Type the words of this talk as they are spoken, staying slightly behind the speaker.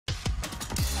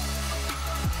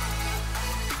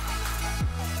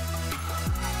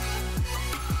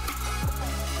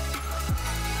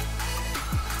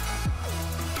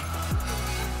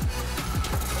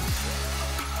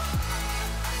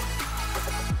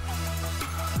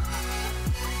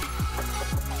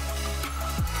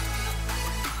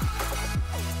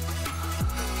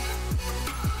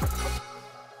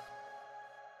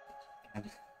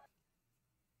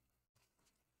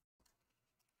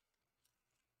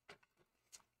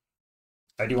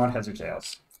Do you want heads or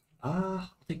tails? I'll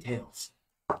take tails.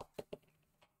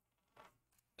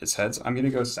 It's heads. I'm gonna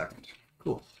go second.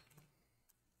 Cool.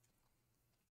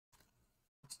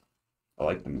 I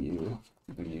like the Mew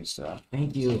stuff.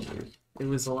 Thank you. It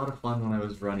was a lot of fun when I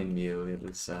was running Mew. It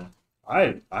was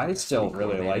I still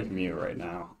really like coordinated. Mew right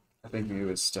now. I think Mew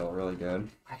is still really good.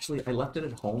 Actually, I left it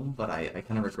at home, but I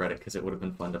kind of regret it because it would have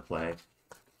been fun to play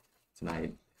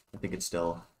tonight. I think it's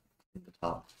still in the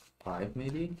top 5,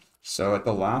 maybe. So at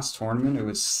the last tournament, it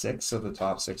was 6 of the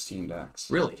top 16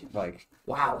 decks. Really? Like,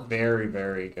 Wow. very,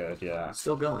 very good, yeah.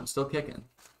 Still going, still kicking.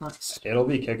 Nice. It'll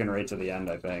be kicking right to the end,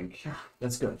 I think.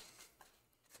 That's good.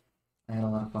 I had a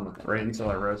lot of fun with that. Right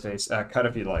until it rotates. Cut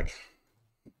if you'd like.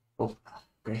 Oh,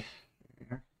 okay.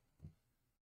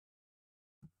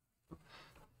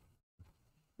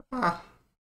 Ah.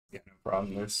 Yeah, no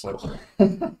problem. There's slips.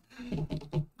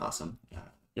 Awesome.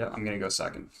 Yeah, I'm gonna go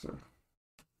second. So.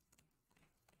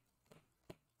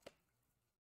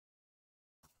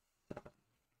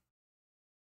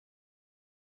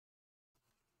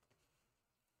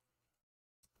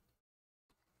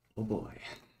 Oh boy.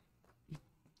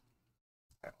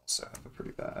 I also have a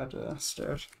pretty bad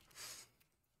start.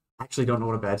 I actually don't know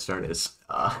what a bad start is.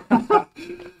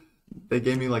 They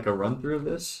gave me like a run through of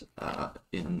this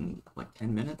in like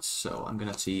 10 minutes, so I'm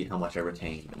gonna see how much I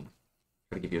retain and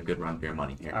try to give you a good run for your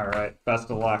money here. All right, best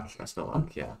of luck. Best of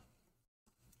luck, yeah.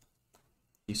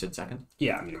 You said second?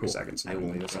 Yeah, I'm gonna Cool. go second. So I you can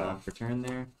will lead us draw off. for turn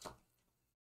there.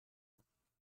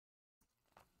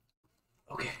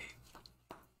 Okay.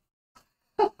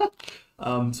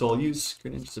 So I'll use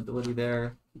Greninja's ability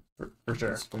there. For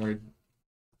sure. Forward.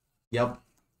 Yep.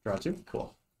 Draw 2.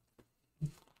 Cool.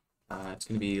 It's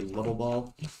gonna be Level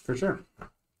Ball. For sure.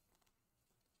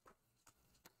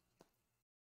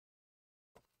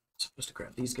 Supposed to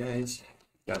grab these guys.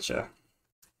 Gotcha.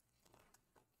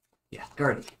 Yeah,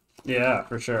 Guardy. Yeah,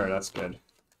 for sure. That's good.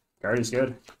 Guardy's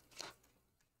good.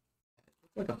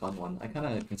 Like a fun one. I kind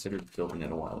of considered building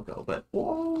it a while ago, but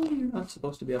whoa, you're not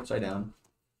supposed to be upside down.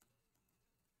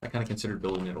 I kind of considered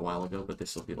building it a while ago, but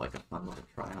this will be like a fun little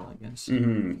trial, I guess.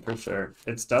 For sure.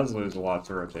 It does lose a lot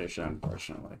to rotation,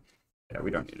 unfortunately. Yeah, we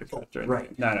don't need to cut during right.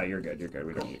 the game. No, you're good. You're good.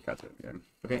 We don't need to cut during the game.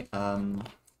 Okay.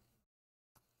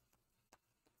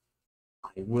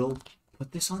 I will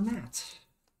put this on that.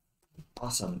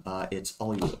 Awesome. It's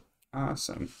all you.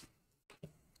 Awesome.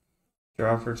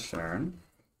 Draw for turn.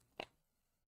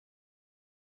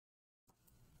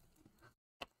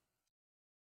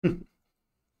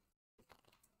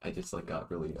 I just like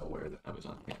got really aware that I was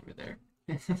on camera there.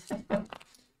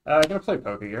 I'm gonna play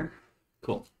Pokégear.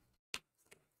 Cool.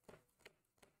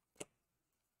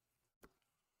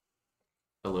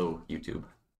 Hello, YouTube.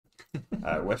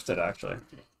 I whiffed it actually.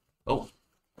 Oh,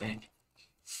 dang.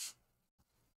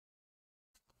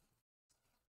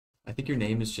 I think your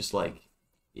name is just like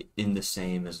in the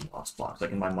same as Lost Box.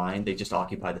 Like in my mind, they just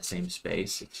occupy the same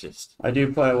space. It's just I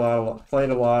do play played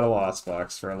a lot of Lost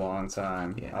Box for a long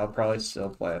time. Yeah. I'll probably still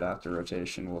play it after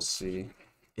rotation. We'll see.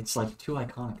 it's like too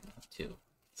iconic enough too.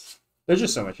 There's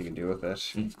just so much you can do with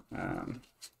it,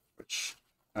 which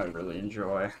I really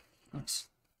enjoy. Nice.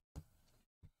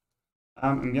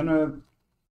 I'm gonna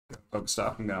poke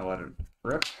stop. I'm gonna let it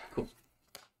rip. Cool.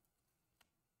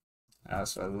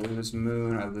 So I lose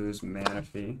Moon. I lose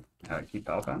Manaphy. I keep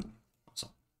Palpen. Awesome.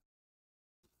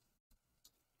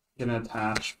 Gonna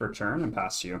attach for turn and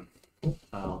pass to you.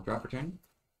 I'll drop return.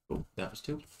 Oh, that was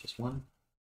 2. Just 1.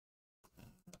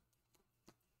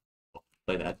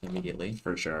 Play that immediately.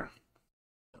 For sure.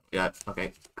 Yeah,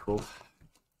 okay, cool.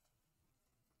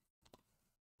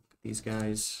 These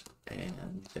guys,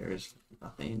 and there's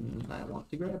nothing I want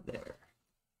to grab there.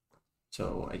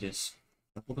 So I just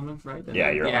shuffle them right?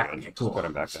 Yeah, you're all good. Okay, Just cool. put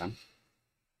him back down.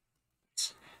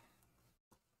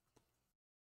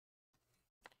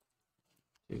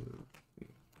 Two, 3,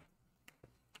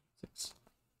 6.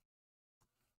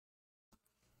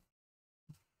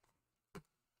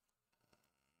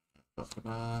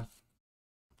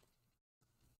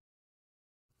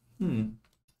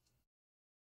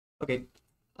 Okay,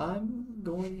 I'm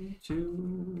going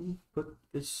to put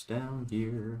this down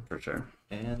here, For sure.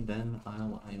 and then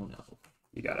I'll Ion out.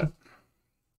 You got it.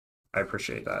 I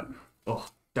appreciate that. Oh,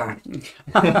 darn it.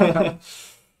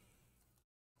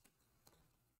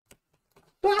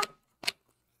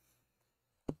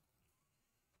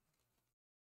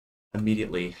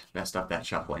 Immediately messed up that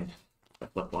shuffling. I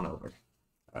flipped one over.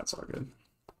 That's all good.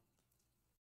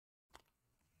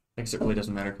 I guess it really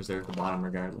doesn't matter because they're at the bottom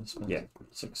regardless. But Yeah.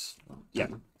 6. 1, 2, Yeah.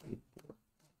 3, 4,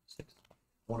 6. I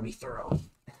want to be thorough.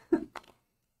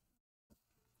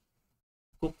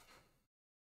 Cool.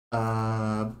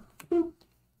 Boop.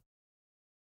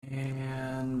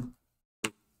 And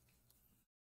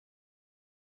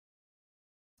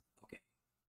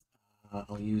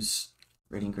I'll use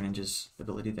Radiant Greninja's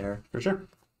ability there. For sure.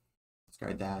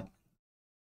 Discard that.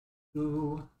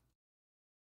 Ooh.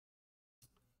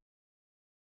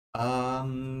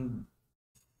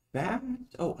 That.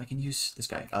 Oh, I can use this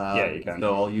guy. Yeah, you can.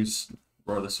 So I'll use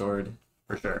Roar the Sword.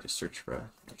 For sure. Just search for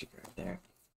a energy card there.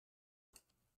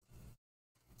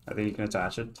 I think you can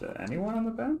attach it to anyone on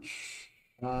the bench.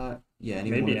 Yeah, any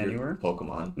Maybe one of your anywhere.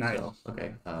 Pokemon. Nice. So,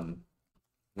 okay. I'm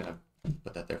gonna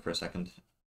put that there for a second,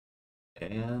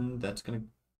 and that's gonna.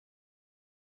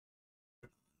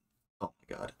 Oh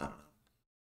my god, I don't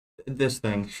know. This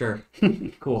thing, sure,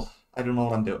 cool. I don't know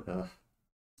what I'm doing.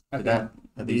 Okay. That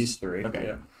These three. Okay.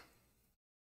 Yeah.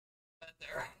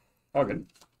 There. All good.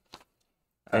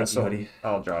 Thank you, So buddy.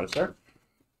 I'll draw to start.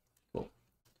 Cool.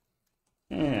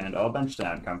 And I'll bench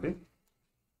down Comfy.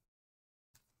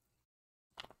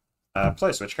 Play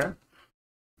a switch card.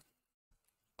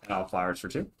 And I'll flowers for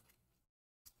 2.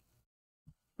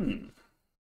 I'm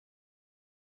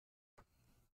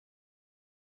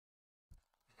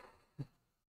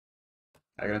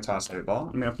gonna toss Heavy Ball.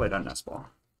 I'm gonna play down Nest Ball.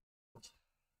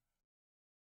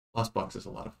 Lost Box is a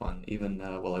lot of fun. Even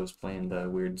while I was playing the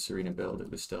weird Serena build,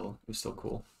 it was still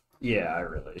cool. Yeah, I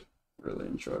really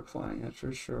enjoy playing it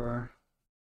for sure.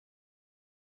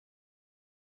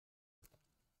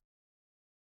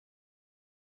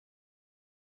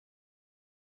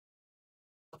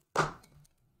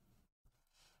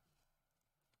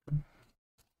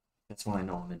 That's what I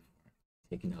know I'm in for.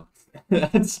 Taking notes.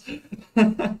 That's.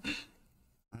 I'm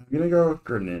gonna go with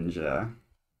Greninja.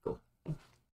 Cool.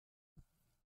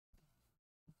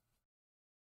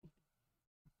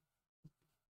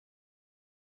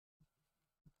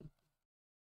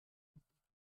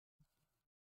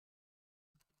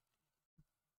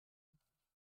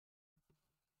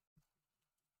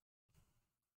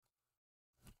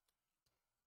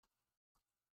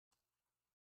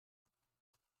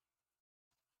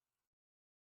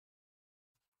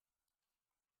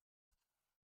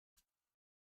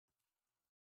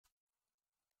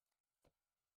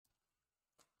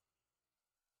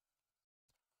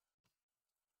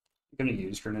 I'm gonna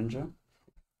use Greninja. I'm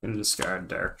gonna discard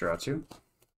Dark, draw 2.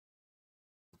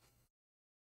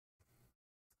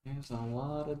 There's a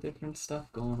lot of different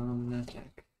stuff going on in that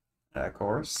deck. Of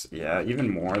course. Yeah, even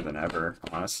more than ever,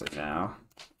 honestly, now.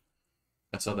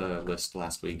 I saw the list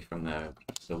last week from the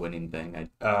winning thing. I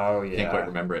Oh, yeah. can't quite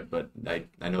remember it, but I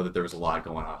know that there was a lot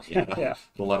going on. Yeah, Yeah.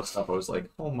 A lot of stuff. I was like,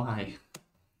 oh my.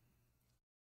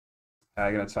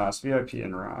 I'm gonna toss VIP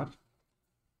and Rod.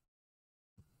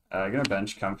 I'm gonna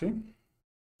bench Comfy.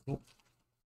 Cool.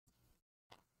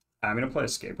 I'm gonna play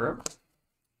Escape Rope.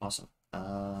 Awesome.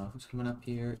 Who's coming up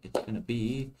here? It's gonna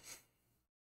be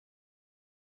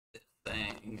this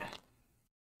thing.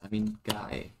 I mean,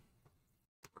 guy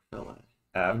or fella.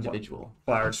 Individual.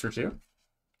 Flowers for 2.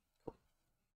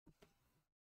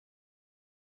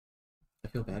 I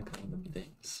feel bad calling them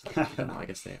things. No, I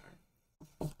guess they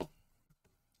are.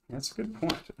 That's a good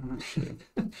point, actually.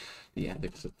 The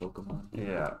ethics of Pokemon.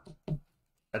 Yeah.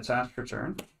 Attach for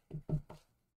turn.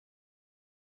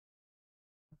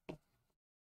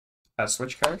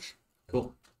 Switch card.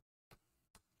 Cool.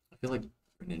 I feel like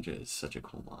Greninja is such a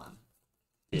cool mon.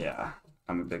 Yeah,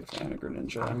 I'm a big fan of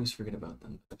Greninja. I always forget about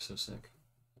them. They're so sick.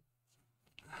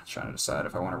 Trying to decide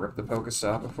if I want to rip the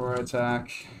Pokestop before I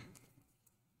attack.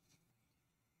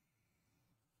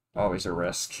 Always a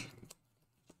risk.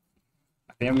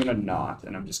 I think I'm gonna not,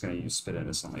 and I'm just gonna use Spit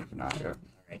Innocently for knockout.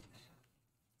 Alright.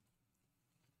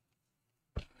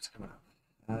 What's coming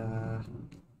up?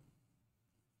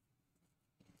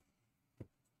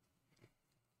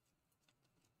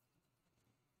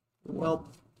 Well,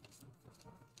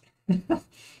 I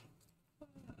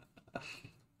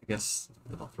guess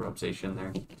I'll throw up Zacian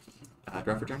there.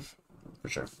 Draw for turn. For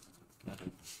sure.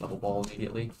 Level ball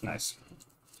immediately. Nice.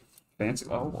 Fancy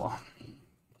level ball.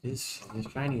 It is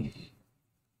shiny.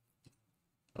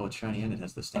 Oh, it's shiny and it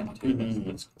has the stamp too.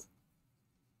 That's cool.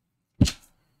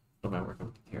 What am I working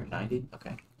with here? 90?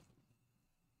 Okay.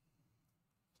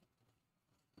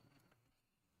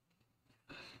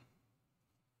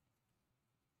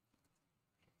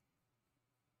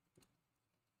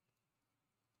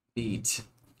 Beat.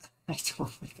 I don't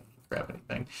think I can grab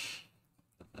anything.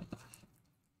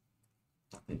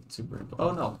 Nothing super important.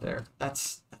 Oh no, there.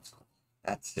 That's cool.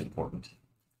 That's important.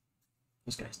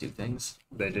 Those guys do things.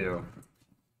 They do.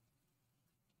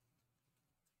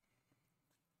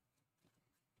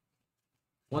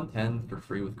 $110 for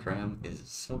free with Cram is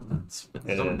so nuts, but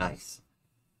It so is. nice.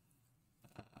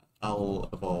 I'll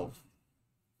evolve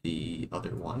the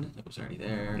other one that was already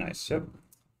there. Nice. Yep.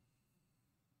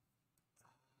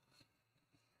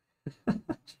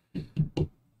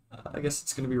 I guess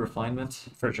it's gonna be refinement.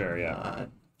 For sure, yeah.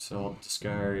 So I'll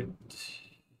discard.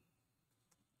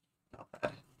 Not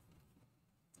bad.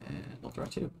 And I'll draw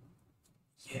 2.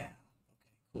 Yeah.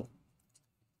 Okay, cool.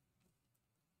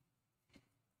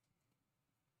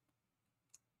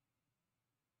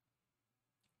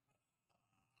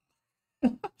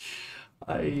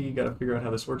 I gotta figure out how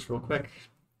this works real quick.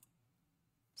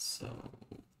 So.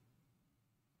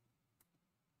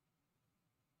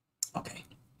 Okay.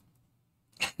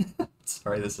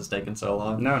 Sorry this is taking so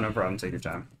long. No, no problem. Take your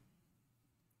time.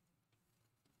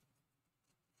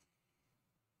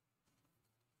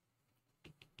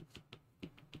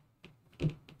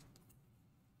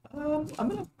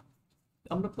 I'm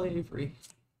gonna play Avery.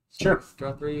 Sure.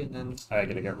 Draw 3 and then I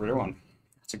gotta get rid of one.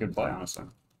 It's a good play, honestly.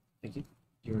 thank you.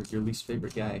 Your least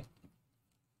favorite guy.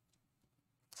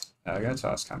 I gotta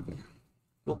toss Comfy.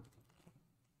 Cool.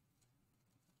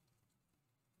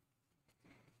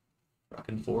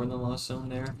 Rocking 4 in the Lost Zone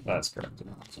there. That's correct.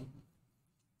 Awesome.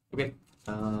 Okay.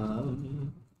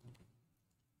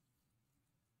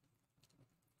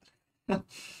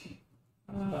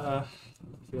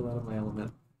 Feel out of my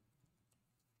element.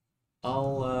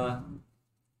 I'll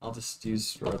just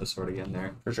use Roar the Sword again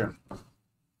there. For sure.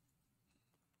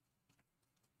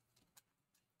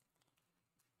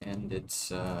 And it's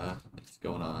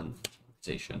going on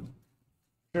Zation.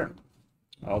 Sure.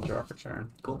 I'll draw for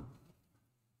turn. Cool.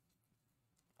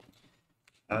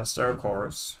 Star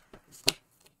Chorus.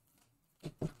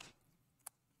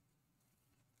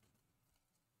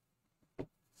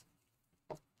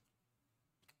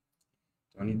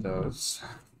 Don't need those.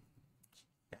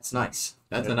 That's nice.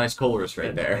 That's a nice Colress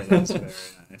right there. That's very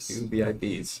nice. 2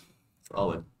 VIPs.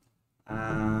 Solid.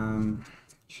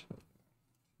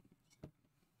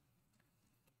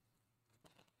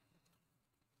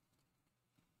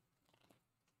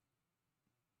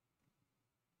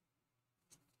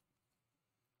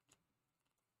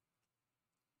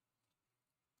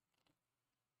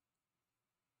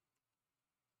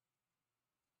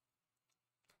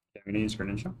 Yeah, we need to use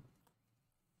Greninja.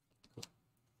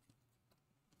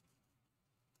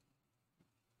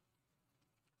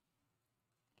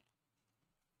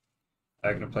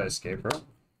 I'm gonna play Escape Rope.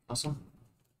 Awesome.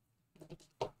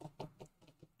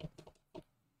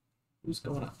 Who's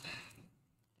going up?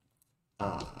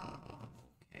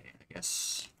 Okay,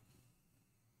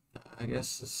 I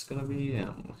guess it's gonna be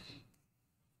him.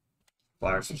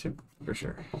 Flowers for 2. For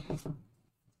sure.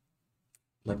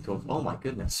 Let go. Oh my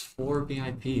goodness, 4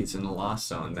 VIPs in the Lost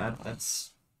Zone.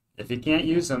 That's If you can't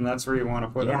use them, that's where you want to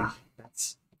put them. yeah,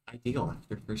 that's ideal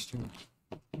after first turn.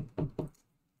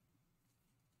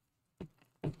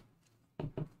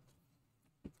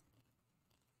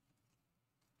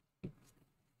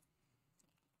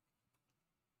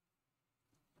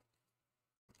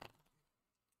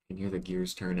 You can hear the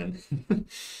gears turning.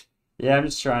 Yeah, I'm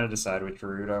just trying to decide which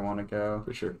route I want to go.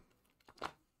 For sure.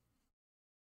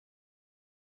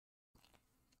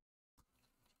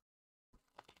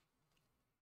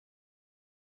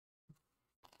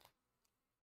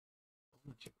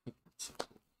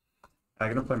 I'm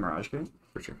gonna play Mirage Gate.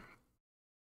 For sure.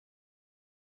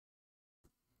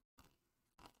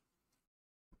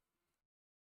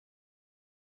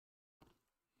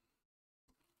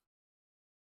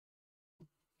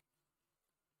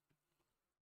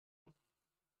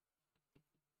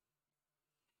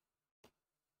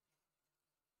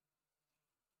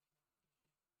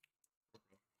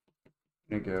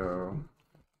 I'm gonna go.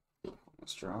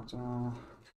 Let's drop off.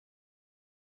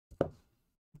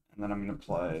 And then I'm gonna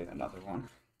play another one.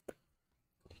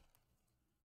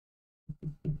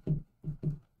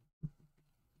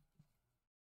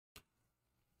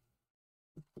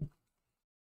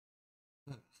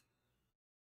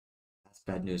 That's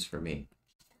bad news for me.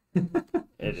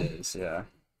 It is, yeah.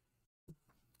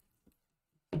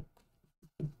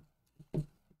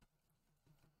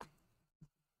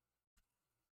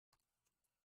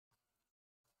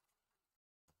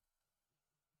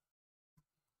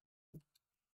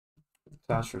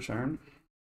 Toss return.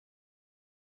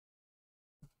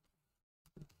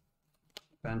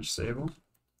 Bench Sable.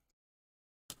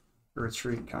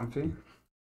 Retreat Comfy.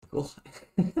 Cool.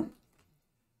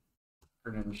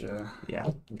 Greninja. Yeah,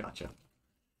 gotcha.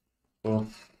 Cool.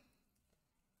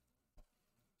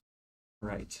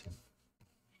 Right.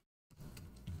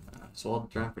 So I'll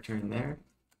draft return there.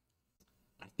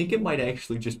 I think it might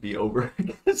actually just be over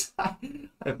because I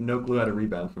have no clue how to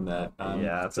rebound from that.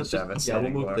 Yeah, it's a let's just- devastating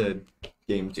Yeah, we'll move blow. to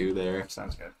game 2 there.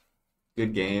 Sounds good.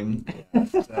 Good game.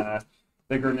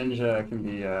 The Greninja can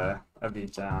be a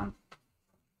beat down.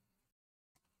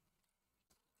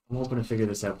 I'm hoping to figure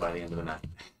this out by the end of the night.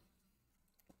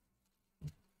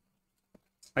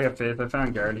 I got faith. I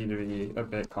found Guardy to be a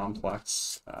bit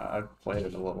complex. I've played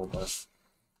it a little bit.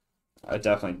 It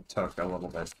definitely took a little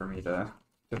bit for me to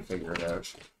figure it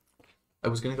out. I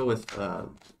was gonna go with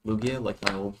Lugia, like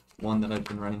my old one that I've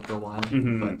been running for a while,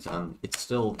 Mhm. but it's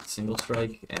still single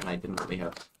strike, and I didn't really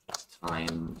have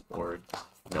time or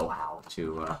know how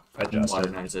to Adjust it.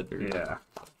 modernize it. Or... Yeah.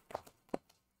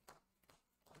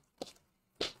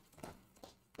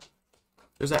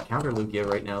 There's that counter Lugia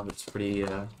right now that's pretty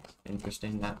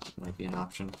interesting. That might be an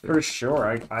option. For sure.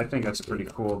 I think that's a pretty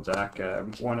cool deck.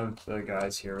 One of the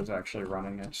guys here was actually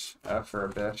running it for a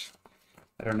bit.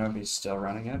 I don't know if he's still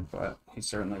running it, but he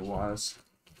certainly was.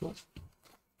 Cool.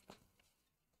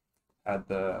 Had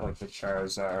the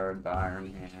Charizard, the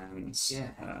Iron Hands.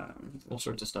 Yeah. All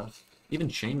sorts of stuff. Even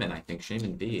Shaman, I think.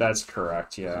 Shaman B. That's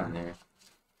correct, is yeah. in there.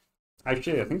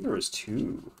 Actually, I think there was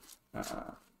two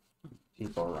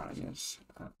people running it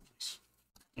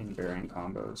in varying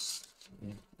combos.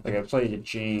 Yeah. Like I played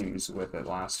James with it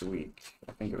last week.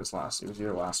 I think it was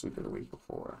either last week or the week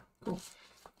before. Cool.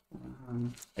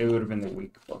 It would have been the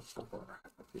week before.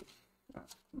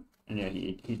 And yeah,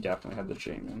 he definitely had the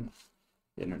Shaman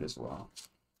in it as well.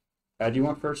 Do you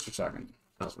want first or second?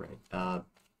 Oh, right. I'm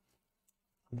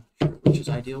not sure which is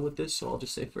ideal with this, so I'll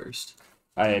just say first.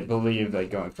 I believe that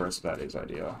going first that is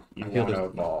ideal. You I feel want to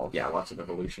there's- evolve. Yeah, lots of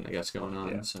evolution, I guess, going on,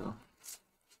 Yeah. so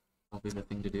probably the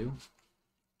thing to do.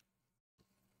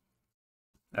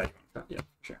 Yeah,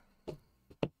 sure.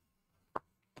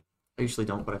 I usually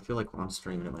don't, but I feel like when I'm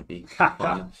streaming, it might be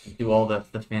fun to do all the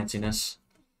fanciness.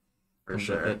 For comes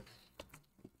with sure. it.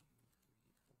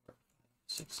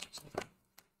 6, 7.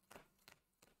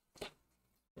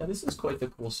 Yeah, this is quite the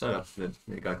cool setup that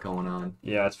they got going on.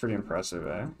 Yeah, it's pretty impressive,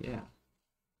 eh? Yeah.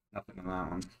 Nothing on that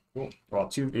one. Cool. Well,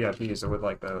 2 VIPs, I would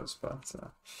like those, but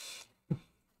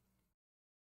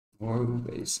more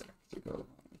basic to go.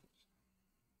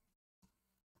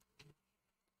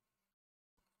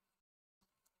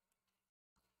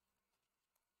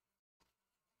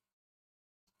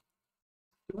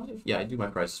 Yeah, I do my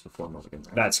prices before Mulligan,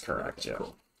 right? That's correct, Okay, yeah.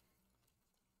 Cool.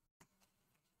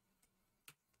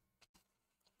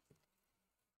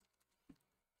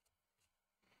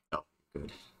 Oh,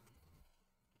 good.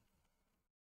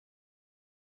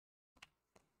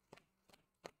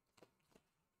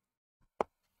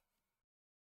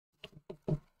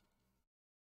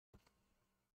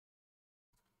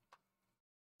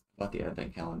 Bought the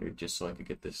advent calendar just so I could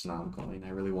get this nom coin. I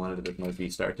really wanted it with my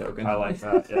V-Star token. I like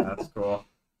that. Yeah, that's cool.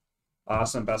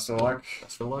 Awesome. Best of luck.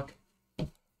 Best of luck.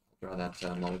 Draw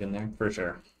that mulligan there. For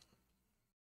sure.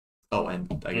 Oh,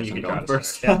 and I guess you I'm can going try to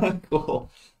first. start, Cool.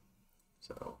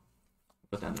 So,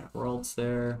 put down that worlds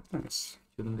there. Nice.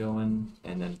 2 of them going.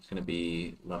 And then it's going to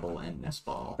be level and nest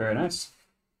ball. Very nice.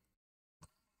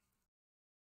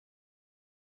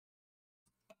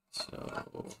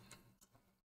 So...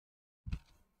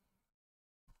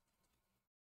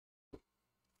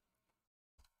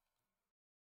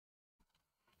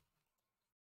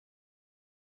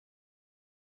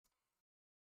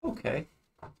 Okay.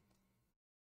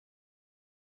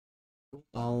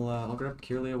 I'll grab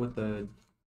Kirlia with the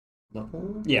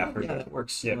level. Yeah, for yeah, sure. that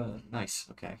works. Yeah. Nice.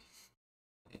 Okay.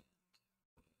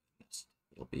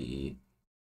 It'll be.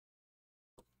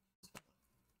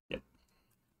 Yep.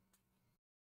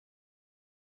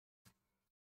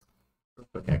 Real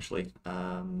quick, actually.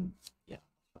 Yeah.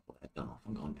 I don't know if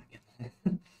I'm going back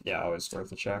in. Yeah, always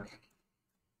worth a check.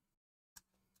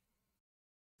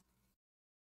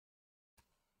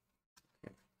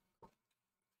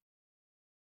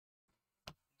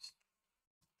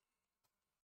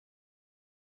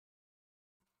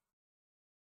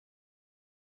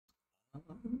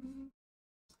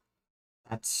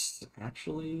 That's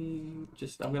actually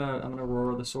just I'm gonna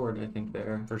roar the sword, I think,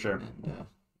 there. For sure. And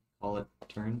call it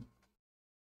turn.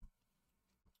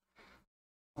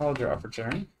 I'll draw for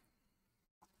turn.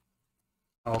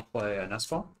 I'll play a nest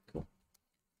ball. Cool.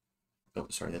 Oh,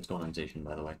 sorry, that's colonization,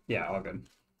 by the way. Yeah, all good.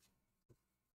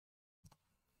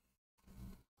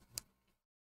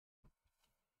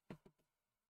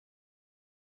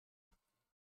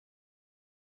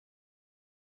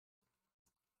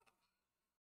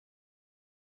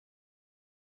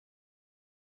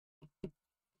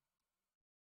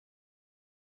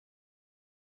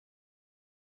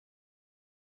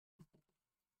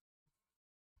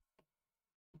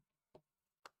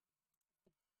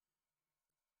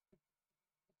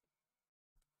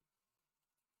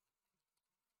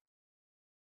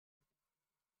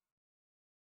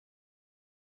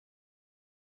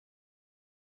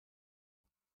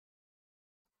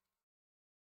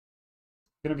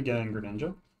 Gonna be getting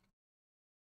Greninja.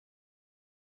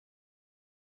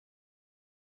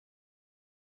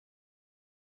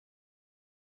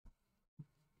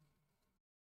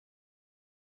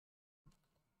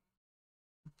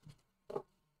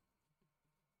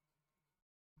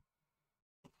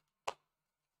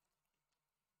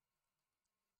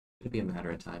 be a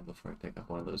matter of time before I pick up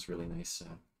one of those really nice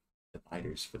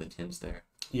dividers for the tins there.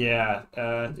 Yeah,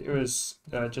 it was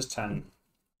just 10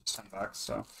 bucks.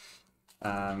 So,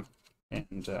 and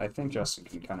I think Justin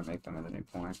can kind of make them at any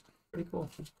point. Pretty cool.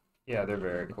 Yeah, they're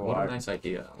very cool. What a nice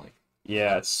idea. Like,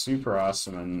 yeah, it's super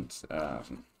awesome, and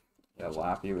yeah,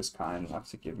 Lappy was kind enough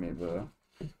to give me the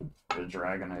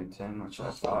Dragonite tin, which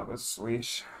I thought was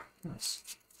sweet.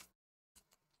 nice.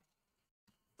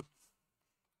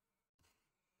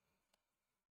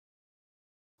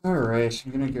 All right,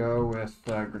 I'm gonna go with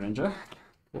Greninja.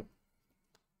 Cool.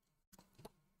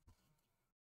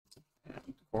 And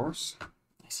of course.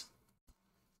 Nice.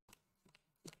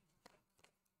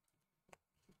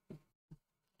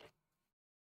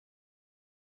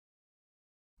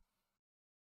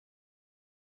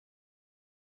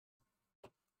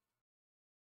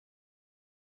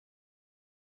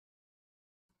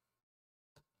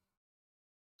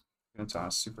 Gonna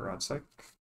toss Super Rod Psych.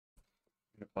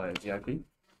 Gonna play VIP.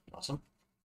 Awesome.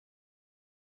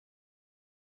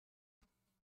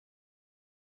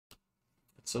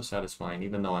 It's so satisfying,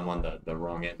 even though I'm on the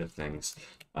wrong end of things,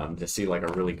 to see like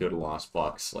a really good Lost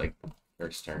Box like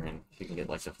first turn. If you can get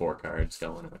like the 4 cards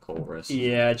going in the chorus.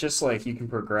 Yeah, just like you can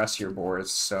progress your board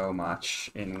so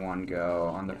much in one go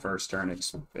on the first turn.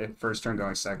 First turn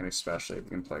going second, especially if you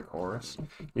can play chorus.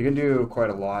 You can do quite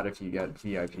a lot if you get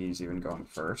VIPs even going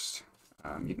first.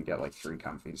 You can get like 3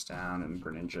 comfies down, and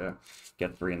Greninja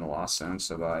get 3 in the Lost Zone.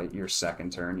 So by your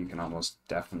second turn, you can almost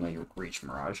definitely reach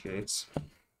Mirage Gates.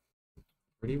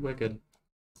 Pretty wicked.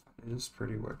 It is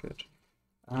pretty wicked.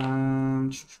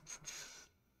 I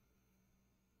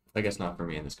guess not for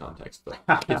me in this context, but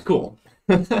it's cool.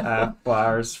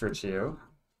 Flowers for 2.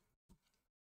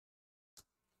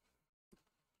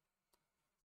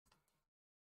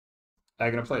 I'm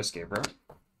gonna play Escape Route.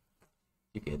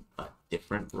 You get a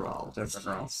different roll. Different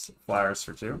rolls. Flowers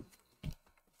for 2.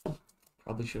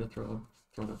 Probably should have thrown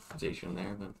a station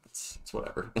there, but it's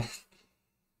whatever.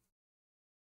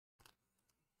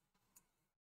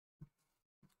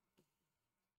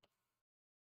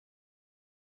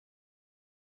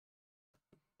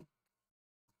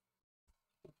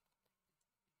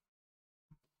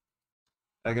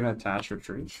 I'm gonna attach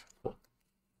Retreat.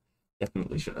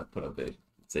 Definitely should have put a big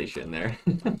station there.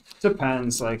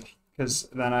 Depends, like, because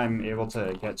then I'm able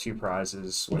to get 2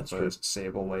 prizes with That's true. the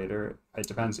Sable later. It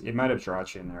depends. It might have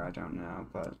Drachi in there. I don't know,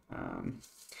 but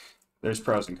there's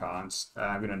pros and cons.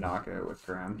 I'm gonna knock it with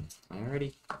Grim.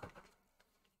 Alrighty.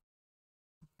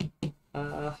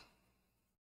 Put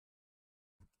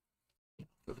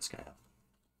this guy up.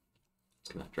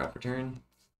 It's gonna drop return.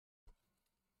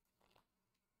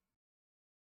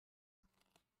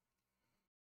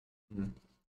 Hmm.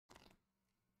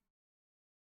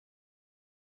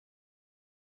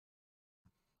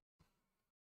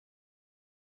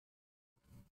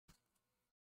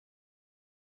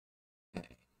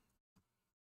 Okay.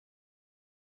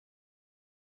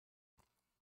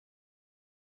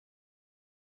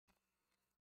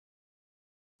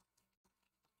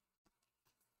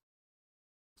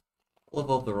 We'll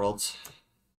evolve the rolls.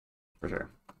 For sure.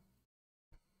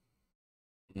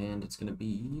 And it's gonna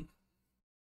be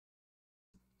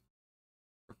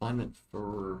refinement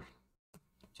for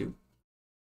 2.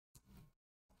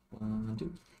 1,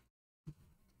 2.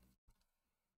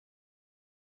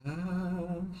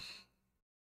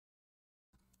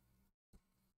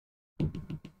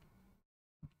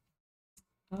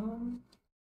 I'll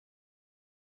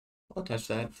attach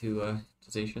that to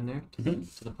station there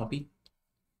to the puppy.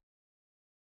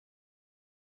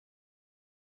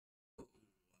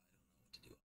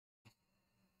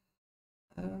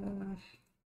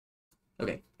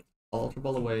 Okay, Ultra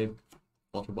Ball away,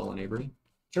 Ultra Ball in Avery.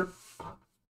 Sure.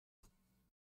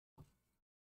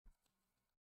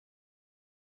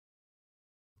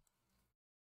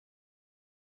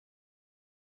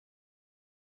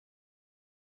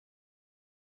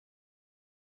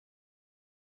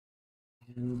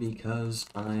 And because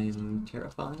I'm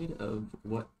terrified of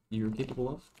what you're capable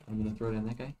of, I'm gonna throw down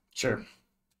that guy. Sure.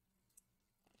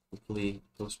 Hopefully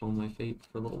postpone my fate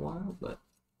for a little while, but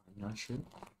I'm not sure.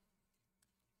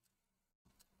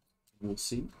 We'll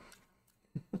see.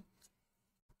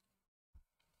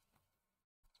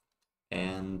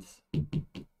 And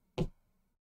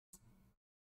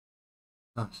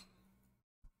I'm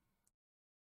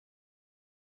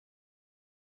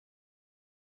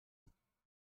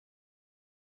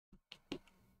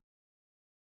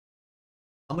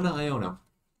gonna Iona.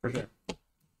 For sure.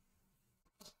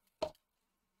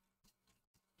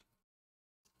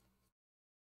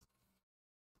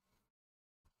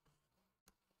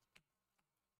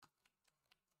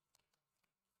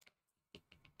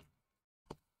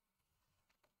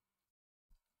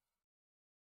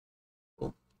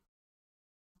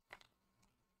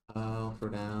 I'll throw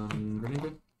down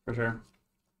Greninja. For sure.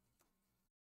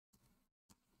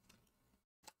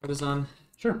 Artisan.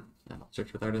 Sure. And I'll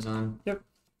search with Artisan. Yep.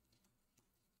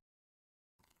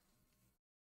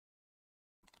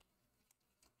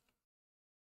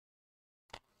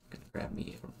 Gonna grab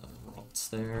me a Ralts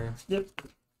there. Yep.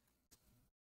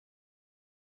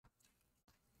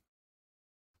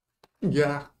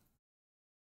 Yeah.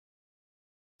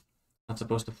 Not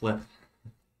supposed to flip.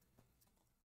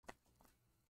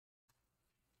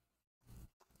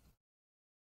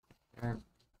 There.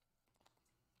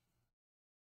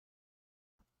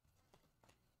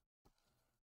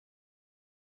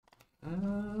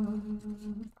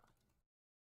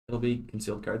 It'll be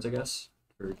concealed cards, I guess,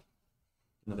 for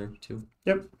another 2.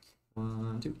 Yep.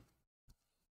 1, 2.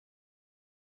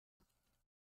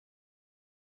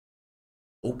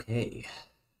 Okay.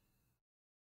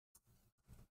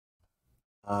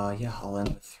 Yeah, I'll end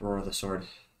with Roar of the Sword.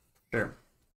 Sure.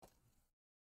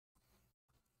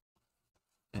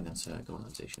 And that's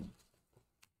Golanization.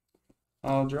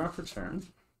 I'll draw for turn.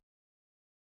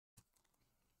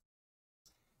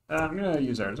 I'm gonna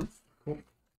use Artisan. Cool.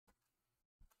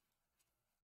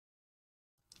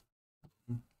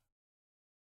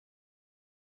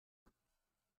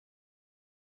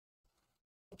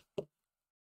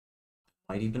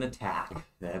 Might even attack.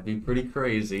 That'd be pretty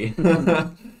crazy.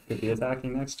 Could be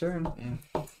attacking next turn.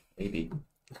 Yeah, maybe.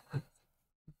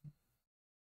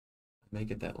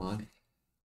 Make it that long.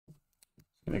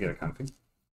 Gonna get a comfy.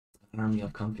 An army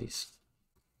of comfies.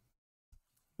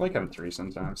 I like having 3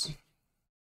 sometimes.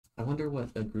 I wonder what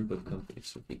a group of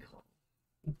comfies would be called.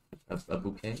 A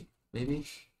bouquet, maybe?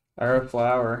 Or a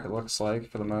flower, it looks like,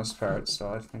 for the most part,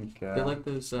 so I think I feel like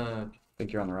there's I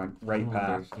think you're on the right I don't know what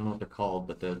path. I don't know what they're called,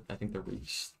 but I think they're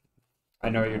wreaths. I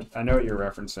know what you're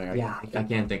referencing. I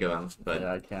can't think of them, but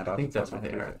yeah, I can't. I think off the that's top what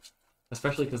of they my are. head.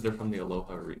 Especially because they're from the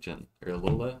Aloha region, or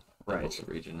Alola, Right. Alola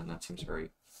region, and that seems very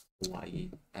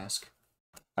Hawaii-esque.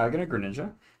 I'm gonna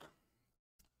Greninja.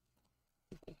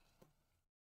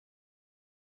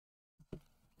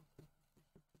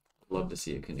 Love to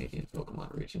see a Canadian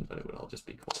Pokemon region, but it would all just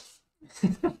be cool.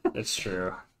 It's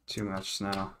true. Too much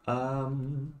snow. Throw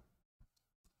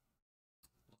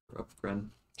up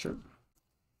Gren. Sure.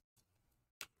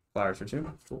 Flowers for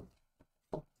 2. Cool.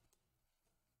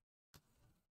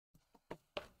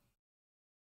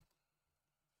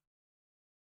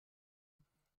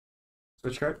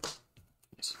 Switch card.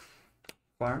 Nice.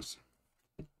 Flowers.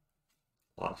 A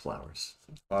lot of flowers.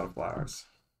 A lot of flowers.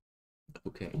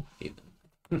 Okay, even.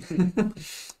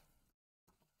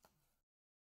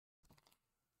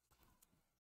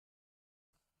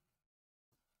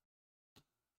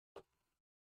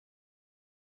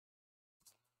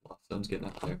 Lost Zone's getting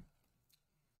up there.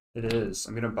 It is.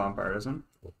 I'm gonna bump Artisan.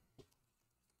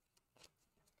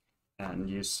 And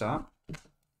use stop.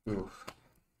 Oof.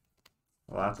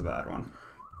 Well, that's a bad one.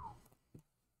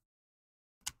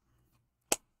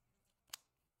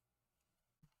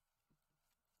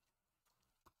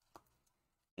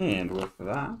 And with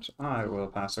that, I will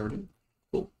pass over to you.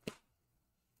 Cool.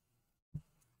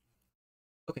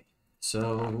 Okay,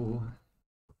 so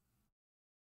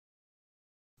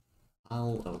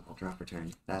I'll draw for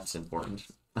turn. That's important.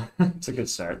 It's a good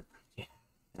start. Yeah.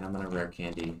 And I'm gonna rare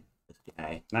candy this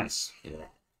guy. Nice. Yeah.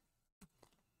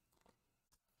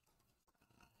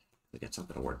 We got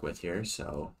something to work with here,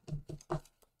 so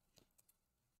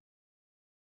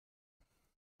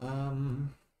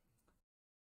I'm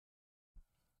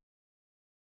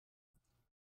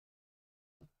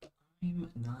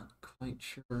not quite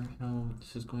sure how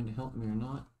this is going to help me or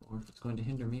not, or if it's going to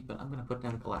hinder me, but I'm going to put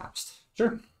down Collapsed.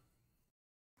 Sure.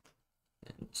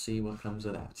 And see what comes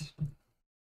of that.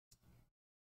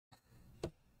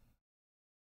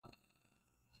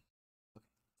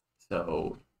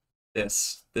 So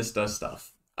this does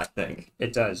stuff, I think.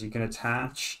 It does. You can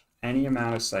attach any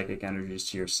amount of psychic energies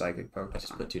to your psychic I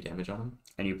just Pokemon. put 2 damage on him.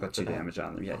 And you put 2 that. damage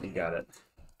on them. Yeah, you got it.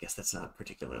 Guess that's not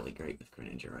particularly great with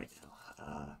Greninja right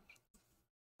now.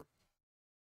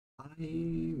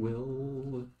 I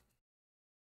will.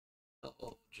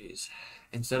 Oh, jeez.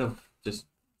 Instead of just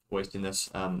wasting this,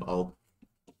 I'll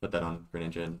put that on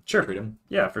Greninja and Sure. treat him.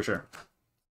 Yeah, for sure.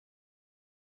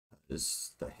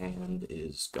 The hand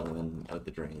is going out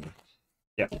the drain.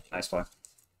 Yeah, nice play.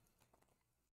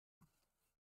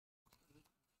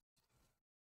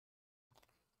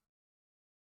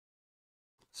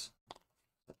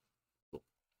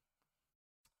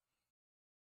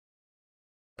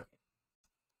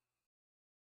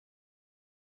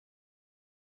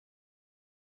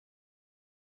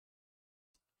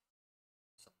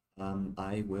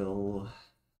 I will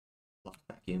lock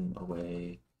vacuum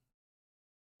away.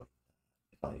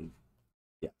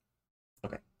 Yeah.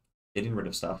 Okay. Getting rid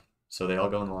of stuff. So they all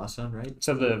go in the last zone, right?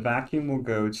 So the vacuum will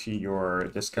go to your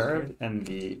discard, and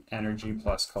the energy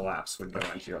plus collapse would go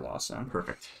into your lost zone.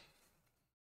 Perfect.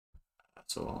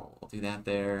 So I'll do that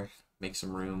there. Make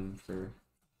some room for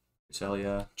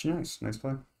Celia. Nice, nice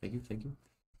play. Thank you, thank you.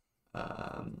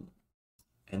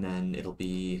 And then it'll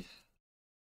be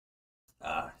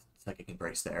Psychic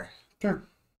Embrace there. Sure.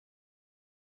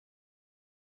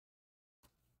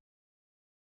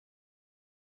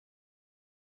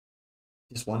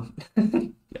 Just one.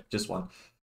 Yeah, just one.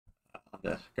 On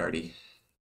the Guardy,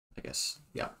 I guess.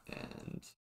 Yeah, and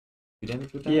 2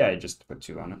 damage with that? Yeah, I just put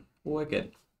 2 on it.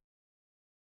 Wicked.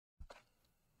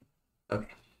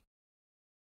 Okay.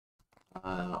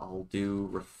 I'll do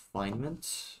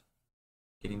Refinement.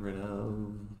 Getting rid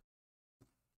of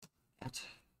that.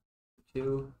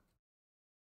 2.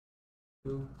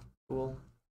 Cool.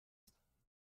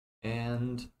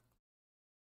 And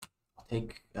I'll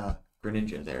take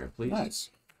Greninja there, please. Nice.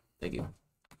 Thank you.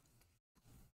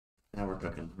 Now we're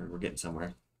cooking. We're getting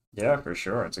somewhere. Yeah, for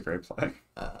sure. It's a great play.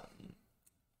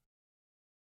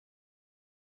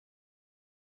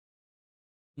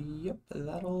 Yep,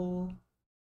 that'll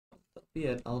be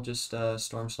it. I'll just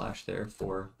Storm Slash there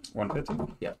for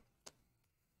 150? Yep.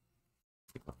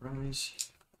 Take my prize.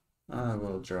 I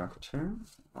will draw for turn.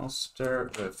 I'll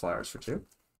start with flowers for 2.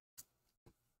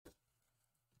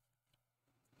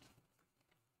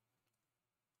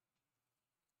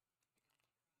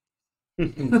 I'm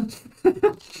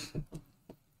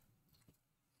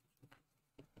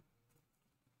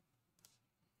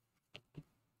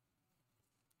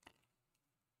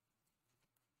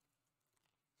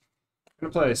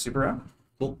gonna play Super App.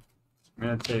 Cool. I'm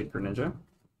gonna take Greninja.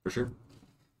 For sure.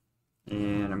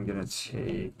 And I'm gonna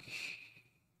take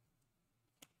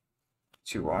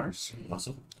 2 waters.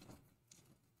 Awesome.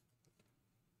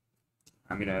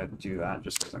 I'm gonna do that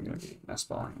just because I'm gonna be nest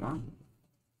balling them on.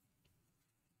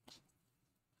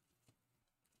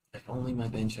 If only my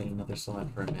bench had another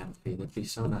slot for a mana fee, that'd be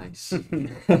so nice. I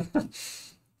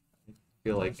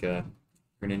feel like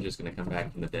Greninja's gonna come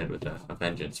back from the dead with a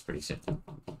vengeance pretty soon.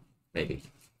 Maybe.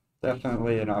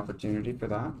 Definitely an opportunity for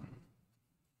that.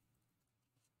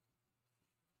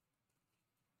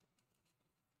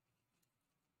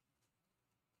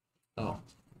 Oh,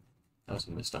 that was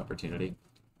a missed opportunity.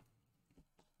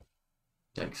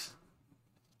 Yikes.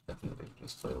 Definitely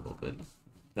just play a little bit.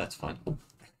 That's fine.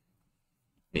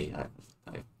 Me,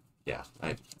 yeah,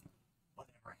 whatever.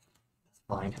 That's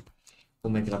fine.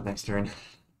 We'll make it up next turn.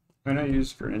 I'm gonna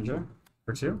use Greninja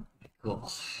for 2.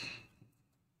 Cool.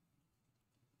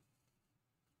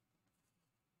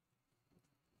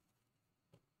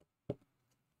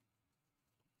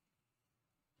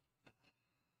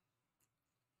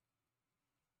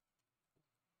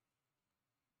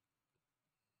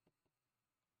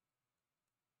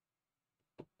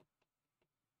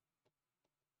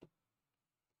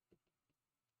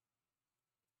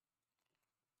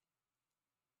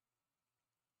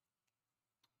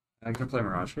 I can play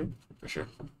Mirage Gate. For sure.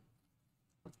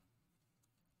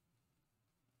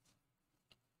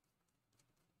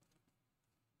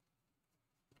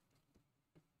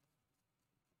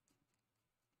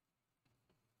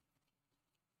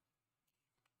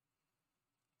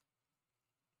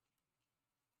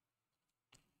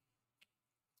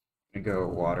 I'm gonna go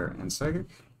Water and Psychic.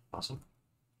 Awesome.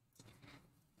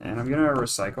 And I'm gonna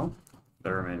recycle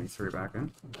the remaining 3 back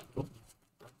in. Cool.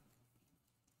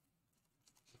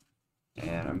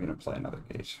 And I'm gonna play another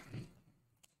gate.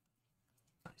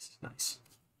 Nice, nice.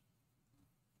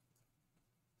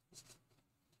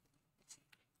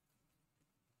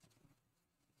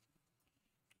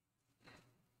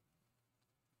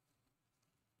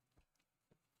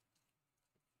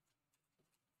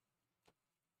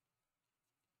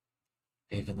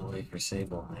 Paving the way for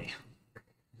Sableye.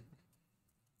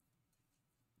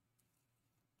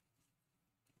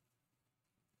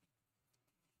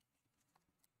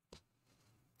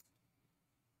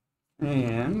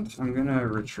 And I'm gonna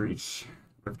retreat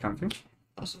with Comfy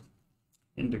Awesome.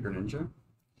 into Greninja.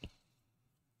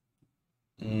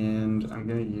 And I'm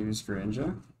gonna use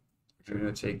Greninja. I'm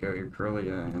gonna take out your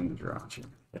Curlia and the Jirachi.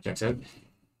 That checks out.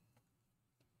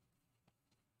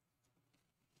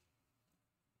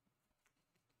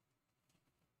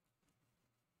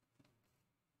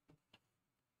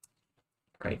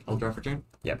 Right, I'll draw for turn.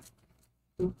 Yep.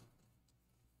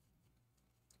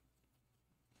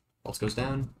 Pulse goes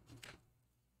down.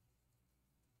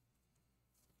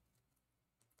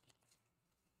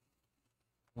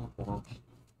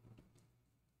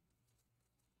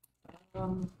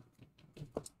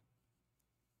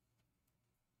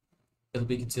 It'll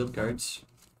be concealed cards.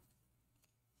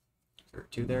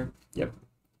 2 there? Yep.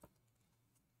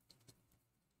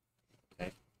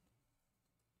 Okay.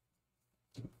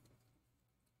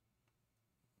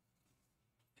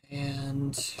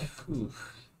 And whew,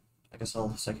 I guess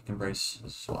I'll Psychic Embrace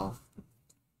as well.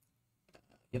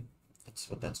 Yep, that's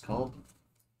what that's called.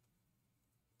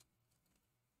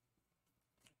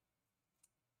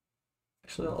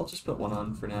 Actually, I'll just put 1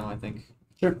 on for now, I think.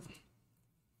 Sure.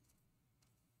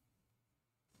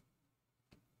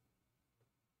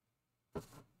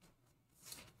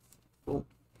 Cool.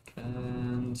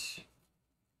 And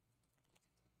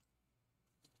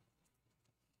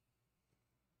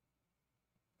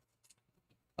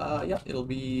yeah, it'll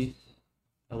be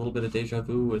a little bit of deja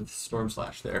vu with Storm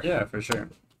Slash there. Yeah, for sure.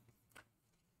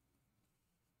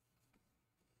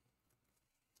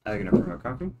 I'm gonna promote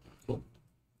copy. Cool.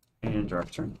 And draw a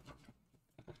turn.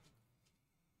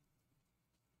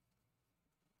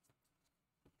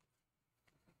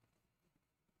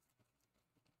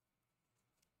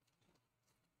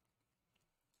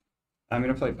 I'm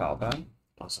gonna play Palpad.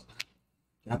 Awesome.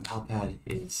 That Palpad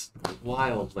is a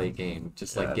wild late game.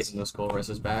 Just like Yeah, getting those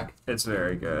Colresses back. It's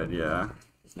very good, yeah.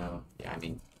 No, yeah, I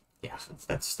mean, yeah,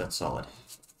 that's solid.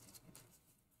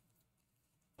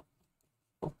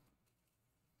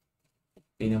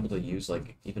 Being able to use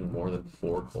like even more than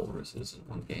 4 Colresses in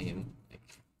one game,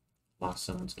 like Lost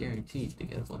Sumon's guaranteed to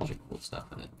get a bunch of cool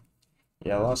stuff in it.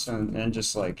 Yeah, Lost Zone, and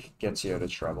just like gets you out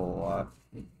of trouble a lot.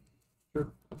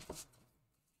 Sure.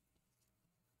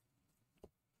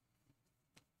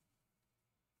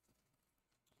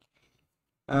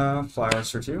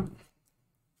 Flowers for 2.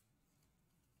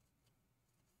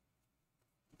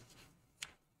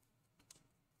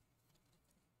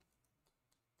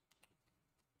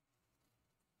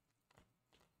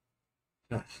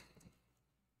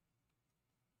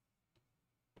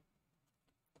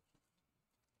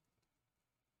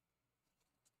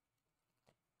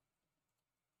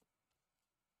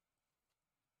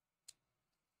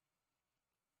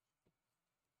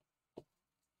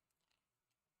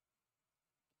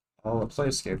 I'll play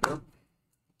Skateboard.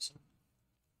 Guess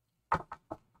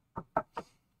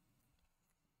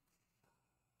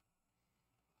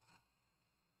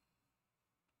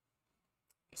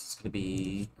it's gonna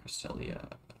be Cresselia.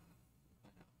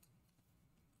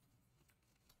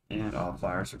 And all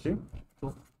flowers for 2.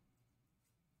 Cool.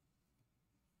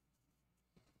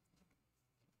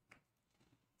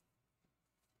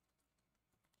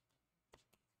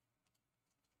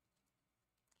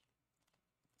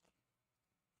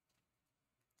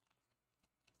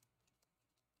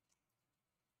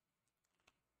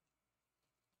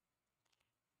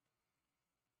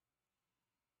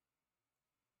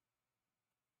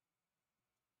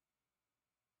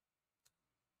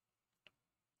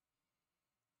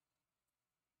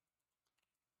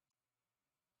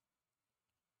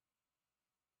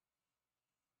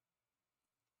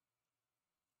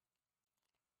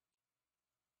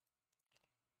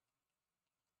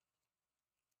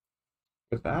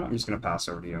 With that, I'm just gonna pass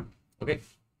over to you. Okay.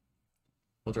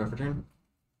 We'll draw for turn.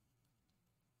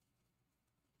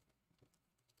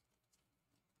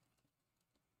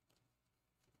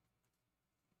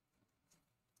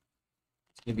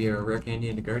 It's gonna be a rare candy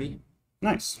and a Guardy.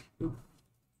 Nice. Ooh.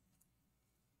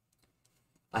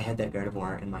 I had that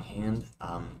Gardevoir in my hand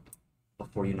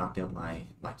before you knocked out my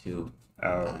 2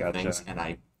 Oh, gotcha. things, and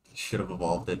I should have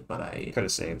evolved it, but I Could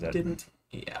have saved it. didn't.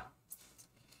 Yeah.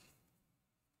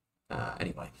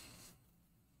 Anyway.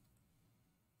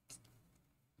 At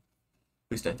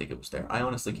least I think it was there. I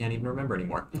honestly can't even remember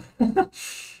anymore.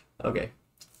 Okay.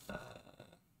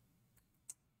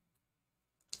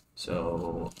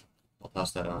 So I'll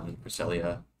toss that on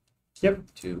Cresselia.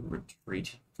 Yep. To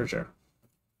retreat. For sure.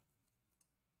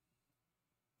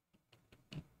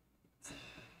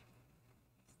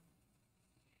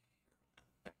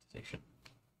 Activation.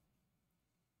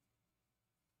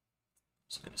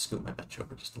 Just gonna scoot my bench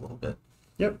over just a little bit.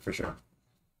 Yep, for sure.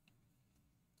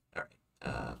 All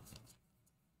right.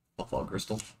 Buffalo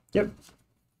Crystal. Yep.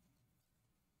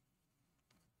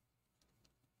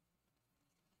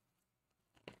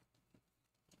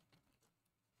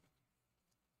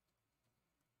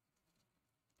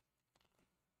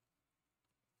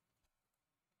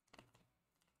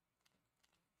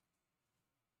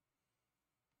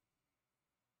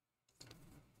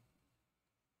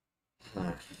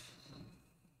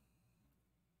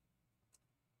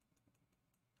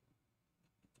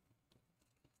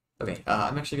 Okay,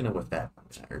 I'm actually gonna whip that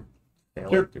or fail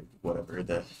Sure. it, or whatever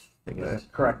the thing The is.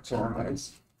 correct term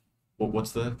is.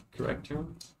 What's the correct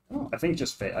term? Oh, I think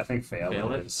just I think fail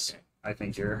Fail it? is. Okay. I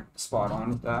think you're spot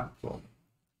on with that. Cool.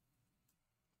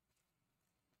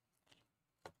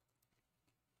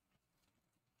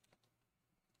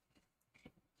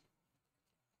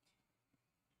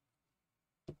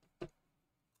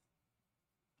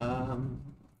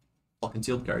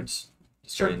 concealed cards.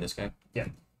 Starting this guy. Yeah.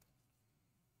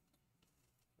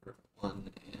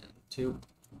 1 and 2.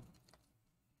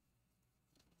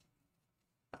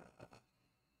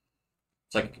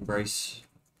 Psychic Embrace.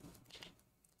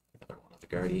 Another one of the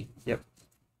Guardy. Yep.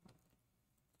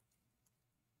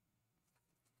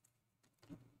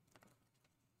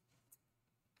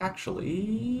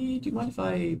 Actually, do you mind if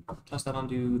I toss that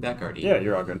onto that Guardy? Yeah,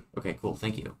 you're all good. Okay, cool.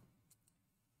 Thank you.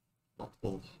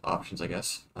 Multiple options, I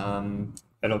guess.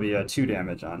 It'll be a 2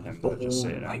 damage on him, though, just so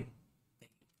you know. Right.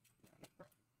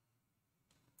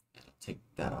 I'll take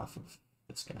that off of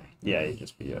this guy. Yeah, you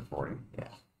just be at 40. Yeah.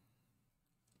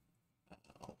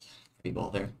 I'll free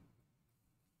ball there.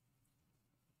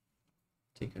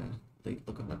 Take a late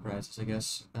look at my prizes, I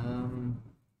guess.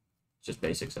 Just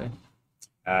basics, eh?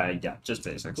 Yeah, just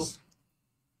basics. Cool.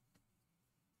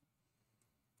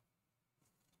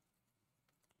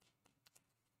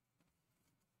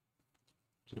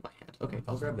 To my hand. Okay,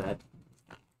 I'll grab that.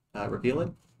 Reveal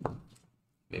it.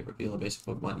 May reveal a basic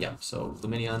Pokemon. Yeah, so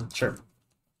Luminion. Sure.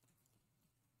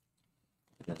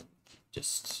 And then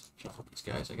just shuffle these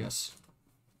guys, I guess.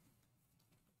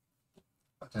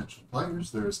 Attention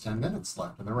players, there is 10 minutes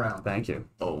left in the round. Thank you.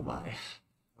 Oh my.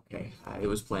 Okay, I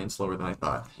was playing slower than I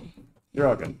thought. You're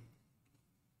all good.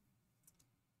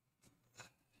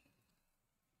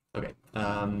 Okay. What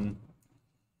am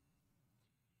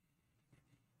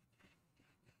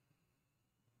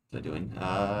I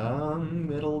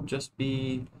doing? It'll just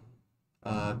be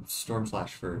Storm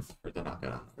Slash for the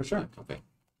knockout. For sure. Okay.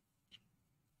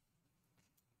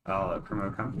 I'll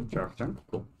promote company, draw for turn.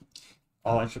 Cool.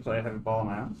 All I should play a heavy ball in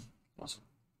my hand. Awesome.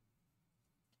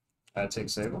 Take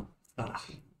Sable. Ah.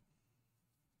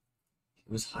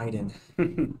 It was hiding.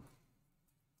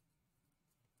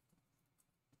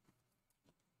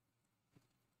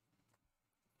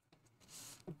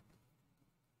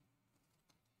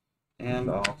 And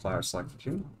I'll Flower Select for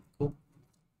 2. Cool.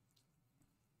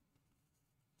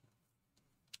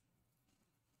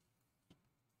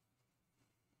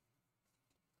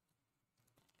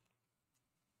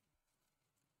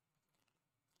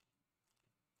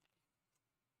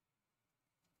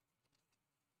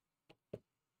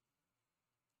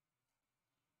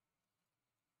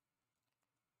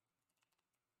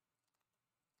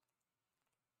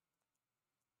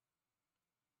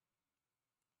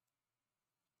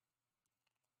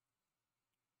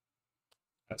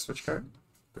 Switch card.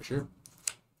 For sure.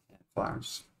 And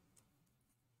Flowers.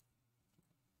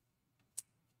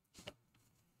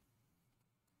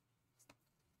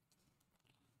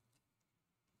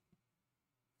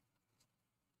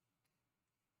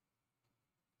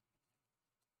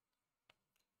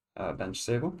 Bench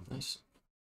Sable. Nice.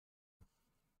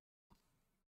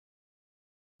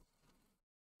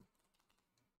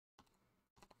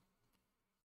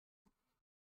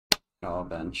 I'll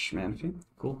bench Manaphy.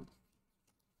 Cool.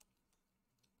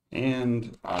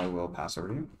 And I will pass over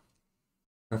to you.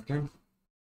 Perfect turn.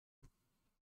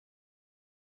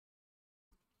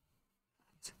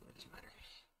 It doesn't matter.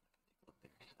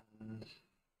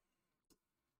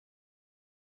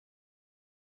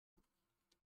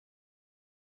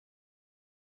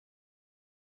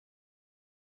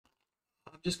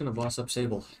 I'm just gonna boss up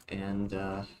Sable and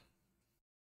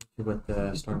with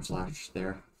the Storm Slash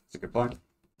there. It's a good play.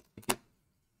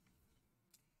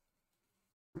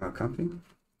 Promote company.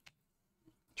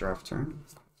 Draw for turn.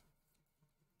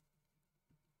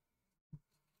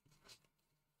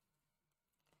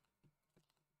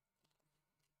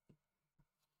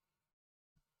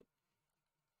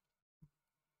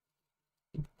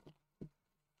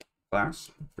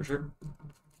 Flowers. For sure.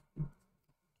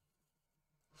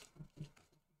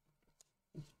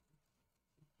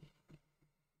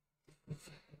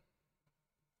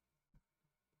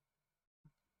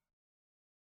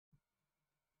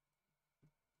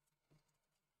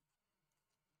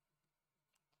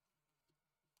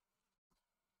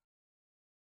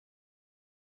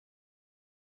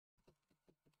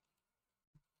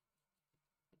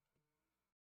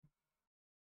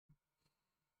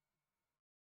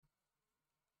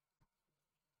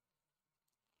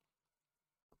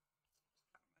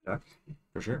 Duck.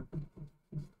 For sure.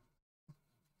 The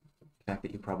fact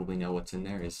that you probably know what's in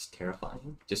there is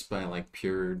terrifying, just by like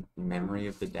pure memory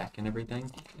of the deck and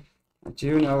everything. I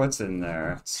do know what's in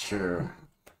there. It's true.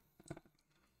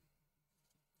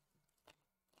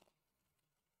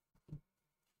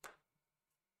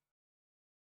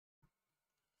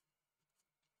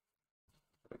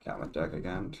 Count my deck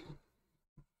again.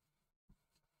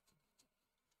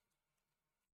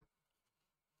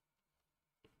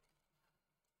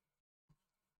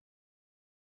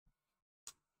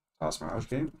 Toss Mirage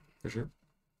Gate. For sure.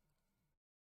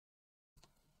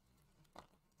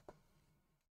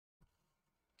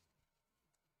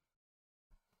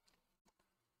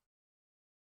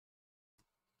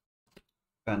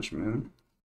 Bench Moon.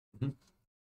 Mhm.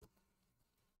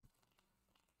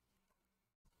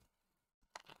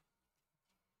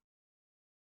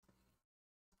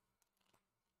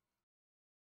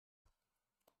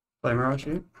 Play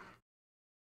Moroshi.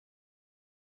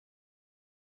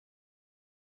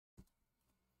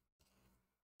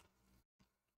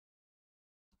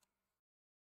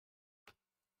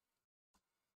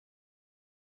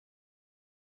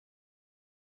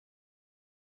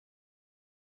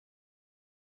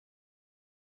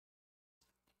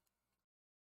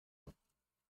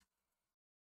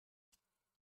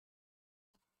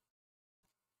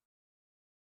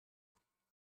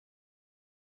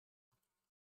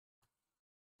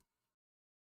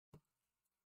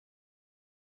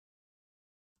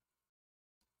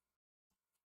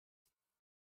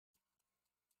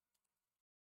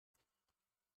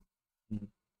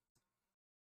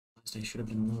 I should have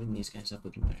been loading these guys up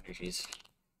with my energies.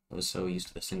 I was so used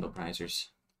to the single prizers.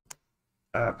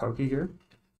 Pokegear.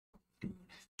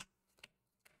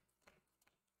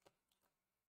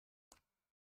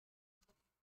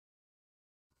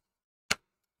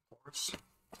 Horse.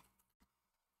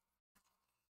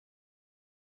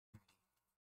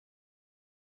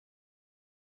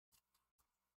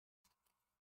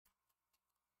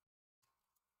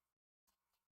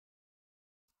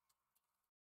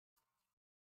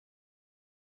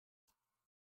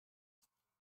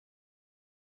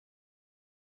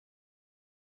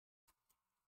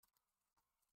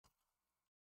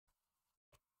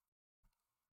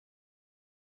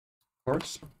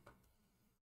 Horse.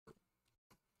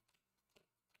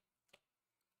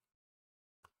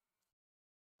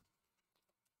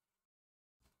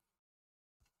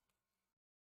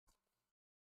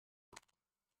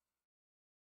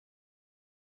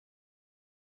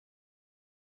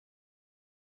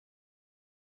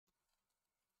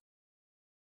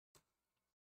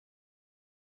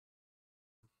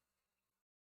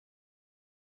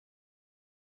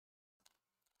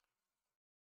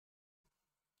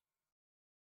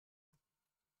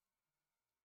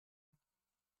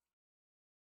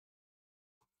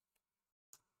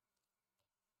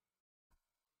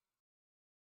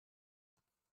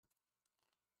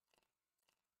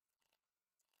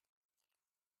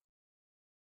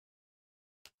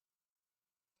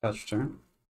 Touch turn.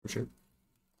 For sure.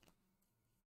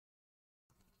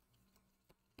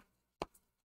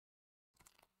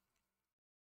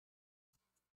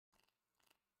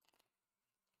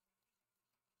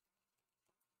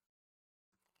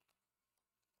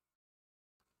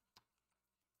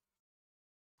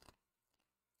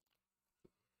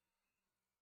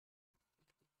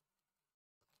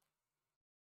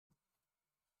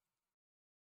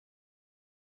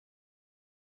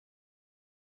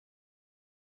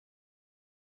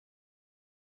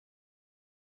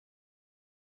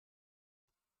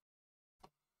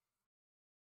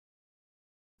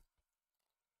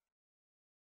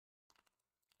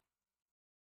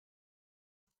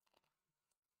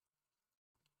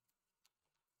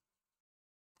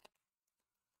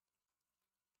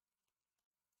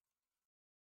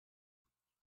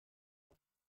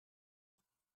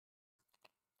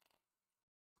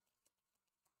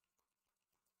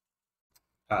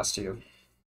 Pass to you.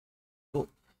 Cool.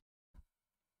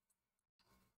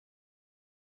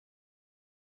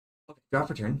 Okay, draw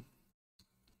for turn.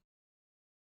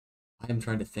 I am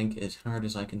trying to think as hard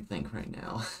as I can think right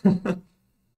now.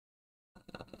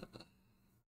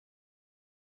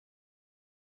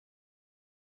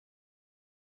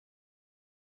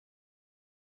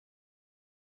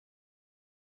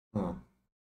 Huh.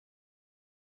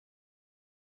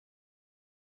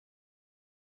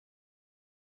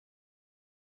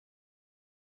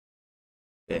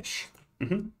 Fish.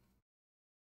 Mm-hmm.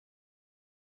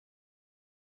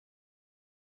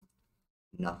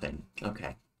 Nothing.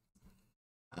 Okay.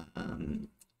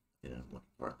 Yeah,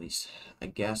 or at least I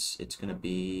guess it's gonna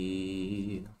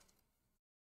be.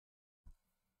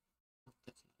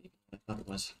 That's not even what I thought it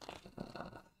was.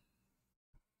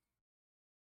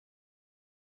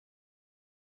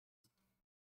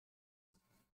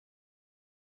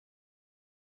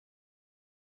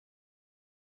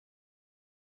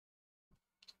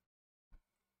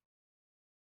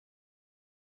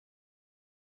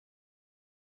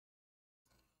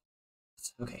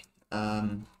 Okay.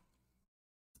 I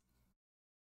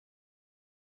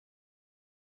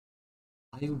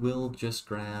will just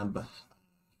grab.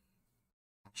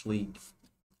 Actually,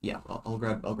 yeah, I'll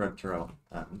grab Turo.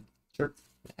 Sure.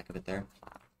 The heck of it there.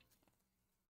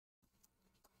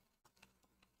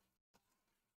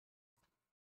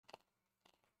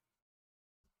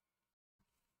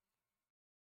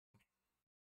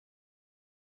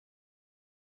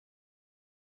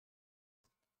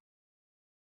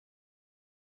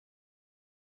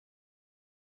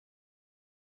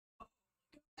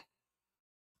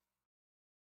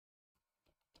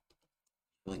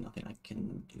 Really nothing I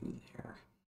can do there.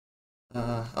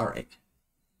 All right.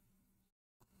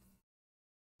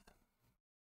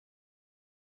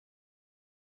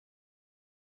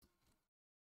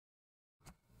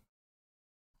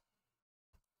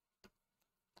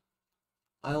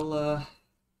 I'll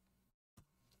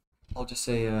just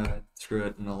say screw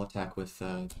it, and I'll attack with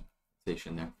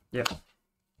station there. Yeah.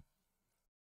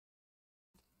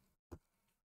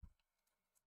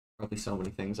 Probably so many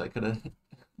things I could have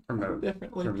Promote.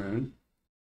 differently. For Moon.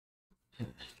 Would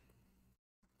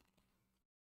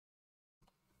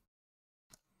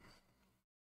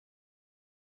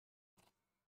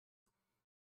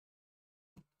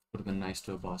have been nice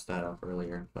to have bossed that up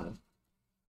earlier, but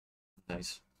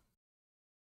nice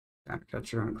Counter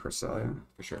catcher on Cresselia.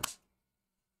 for sure.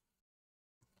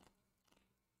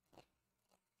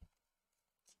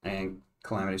 And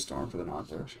Calamity Storm for the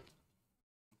non-search.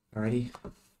 Alrighty.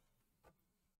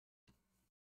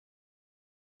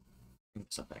 Bring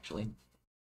this up actually.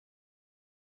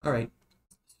 Alright.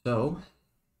 So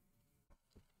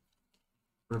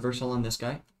reversal on this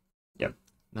guy. Yep.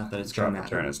 Not that it's Drop gonna a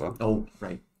matter. turn as well. Oh,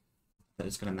 right. That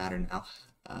it's gonna matter now.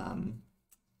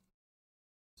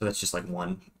 So that's just like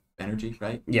one energy,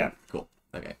 right? Yeah. Cool.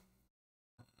 Okay.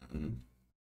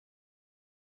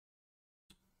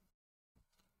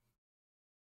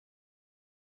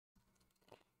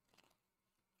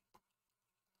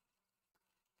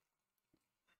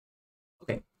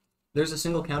 Okay. There's a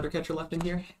single counter catcher left in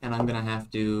here, and I'm gonna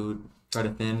have to try to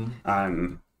thin.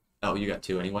 Oh, you got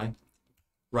two anyway.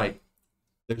 Right.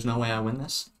 There's no way I win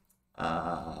this.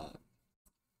 That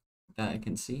I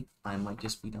can see. I might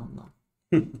just be dumb though.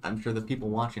 I'm sure the people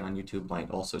watching on YouTube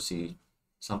might also see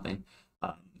something.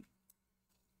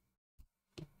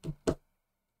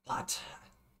 But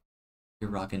you're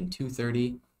rocking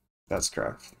 230. That's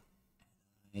correct.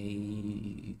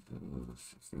 I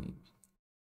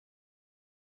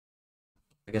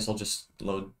guess I'll just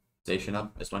load station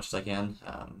up as much as I can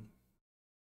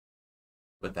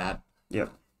with that.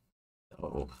 Yep.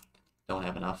 So don't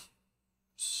have enough.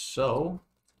 So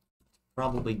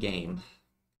probably game.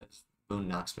 Boone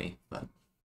knocks me, but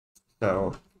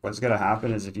So what's gonna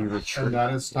happen is if you retreat, And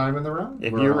that is time in the round.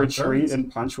 if We're you on retreat turns. and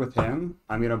punch with him,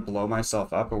 I'm gonna blow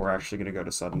myself up, and we're actually gonna go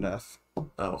to sudden death.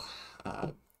 oh,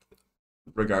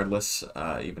 regardless,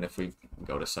 even if we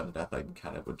go to sudden death, I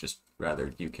kind of would just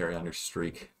rather you carry on your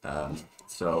streak.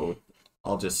 So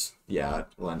I'll just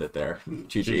we'll end it there.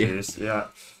 GG. GG's, yeah.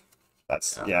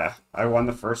 That's yeah. I won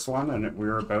the first one, and I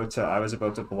was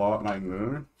about to blow up my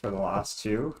moon for the last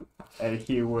two, and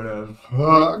he would have.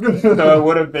 So it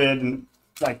would have been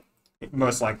like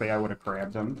most likely I would have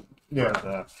crammed him.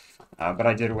 Yeah. But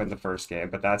I did win the first game.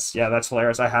 But that's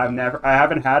hilarious. I haven't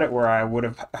had it where I would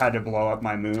have had to blow up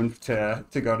my moon to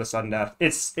go to sudden death.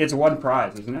 It's one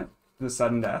prize, isn't it? The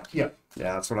sudden death. Yeah.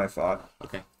 Yeah, that's what I thought.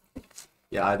 Okay.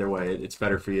 Yeah. Either way, it's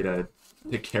better for you to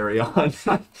carry on.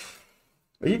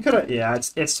 You could have. Yeah,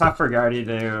 it's tough for Guardy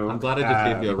to. I'm glad I just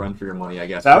gave you a run for your money, I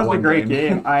guess. That for was a one great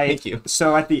game. Thank you.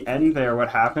 So at the end there, what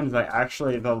happened is I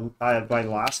actually my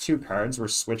last two cards were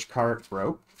switch card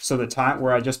rope. So the time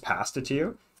where I just passed it to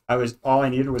you, all I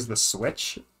needed was the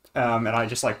switch, and I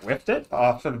just like whipped it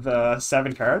off of the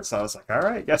 7 cards. So I was like, all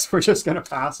right, guess we're just gonna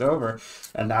pass over.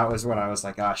 And that was when I was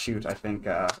like, ah, shoot, I think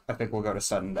we'll go to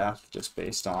sudden death just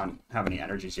based on how many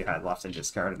energies you had left and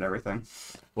discarded everything.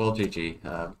 Well, GG.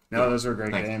 No, those were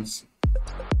great Thanks. games.